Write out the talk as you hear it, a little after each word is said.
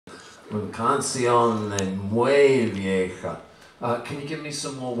Una canción muy vieja. Can you give me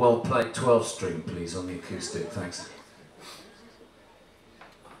some more well-played 12-string, please, on the acoustic? Thanks.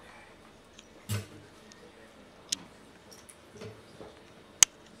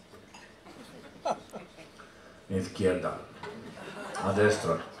 Izquierda. A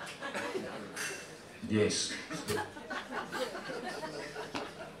destra. 10.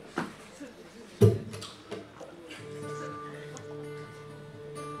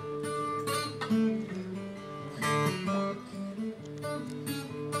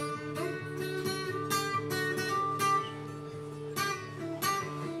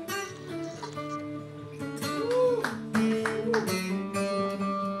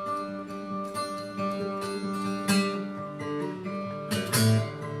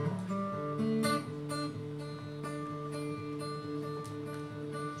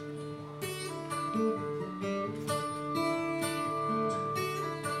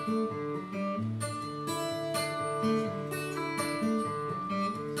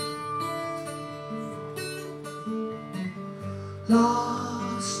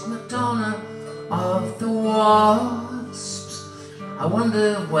 Lost Madonna of the Wasps, I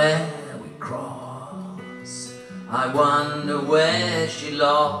wonder where we cross. I wonder where she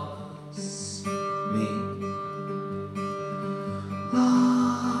lost me.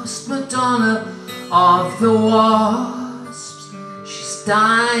 Lost Madonna of the Wasps, she's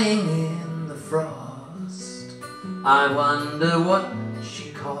dying in the frost. I wonder what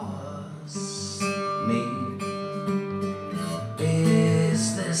she costs me.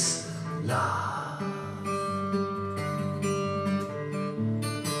 Is this love?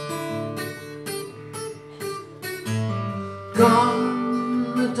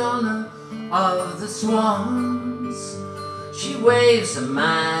 Gone, Madonna of the swans, she waves a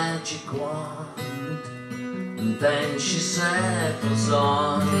magic wand, and then she settles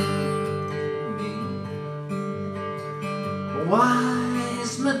on me.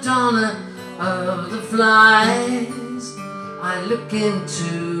 Wise Madonna of the flies, I look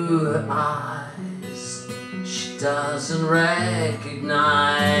into her eyes, she doesn't recognize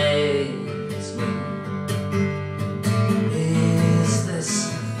me. Is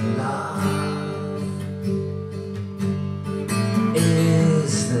this love?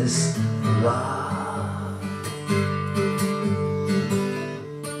 Is this love?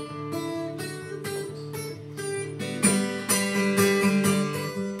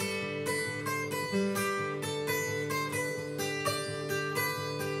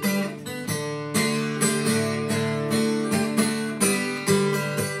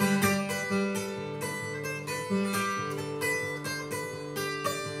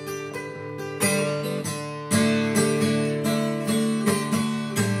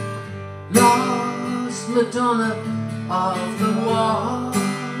 Madonna of the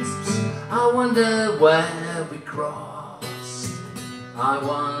Wasps, I wonder where we crossed. I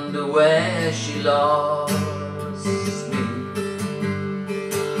wonder where she lost me.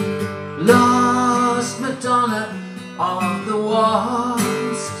 Lost Madonna of the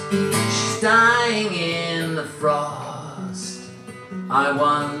Wasps, she's dying in the frost. I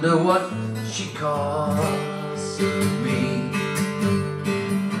wonder what she cost me.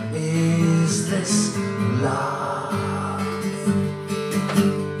 Is this love?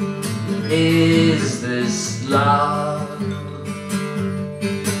 Is this love?